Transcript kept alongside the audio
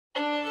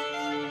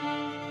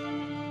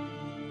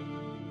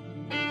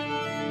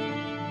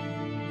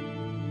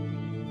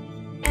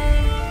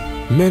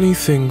Many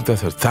think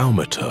that a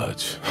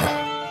Thaumaturge,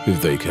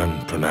 if they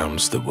can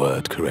pronounce the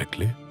word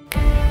correctly,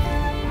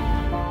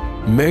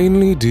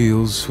 mainly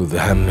deals with the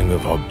handling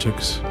of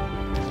objects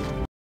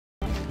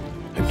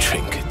and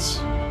trinkets.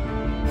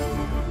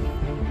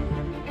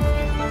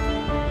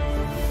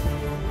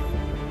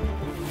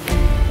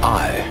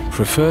 I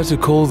prefer to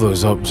call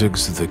those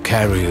objects the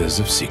carriers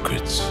of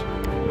secrets.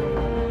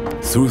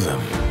 Through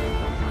them,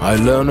 I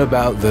learn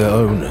about their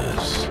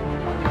owners,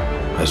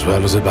 as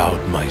well as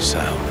about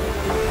myself.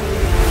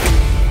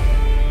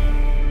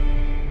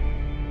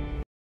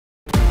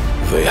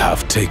 They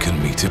have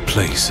taken me to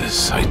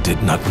places I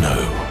did not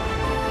know,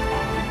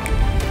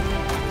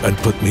 and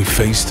put me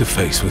face to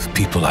face with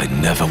people I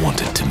never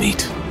wanted to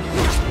meet.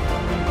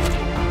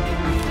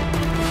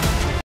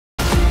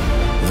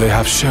 They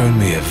have shown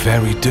me a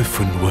very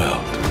different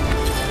world,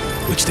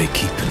 which they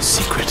keep in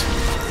secret,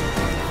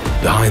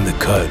 behind the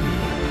curtain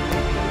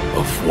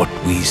of what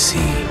we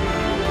see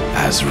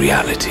as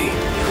reality.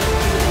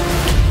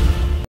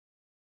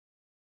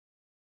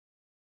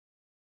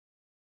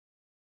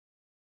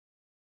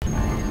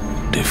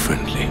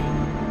 Differently.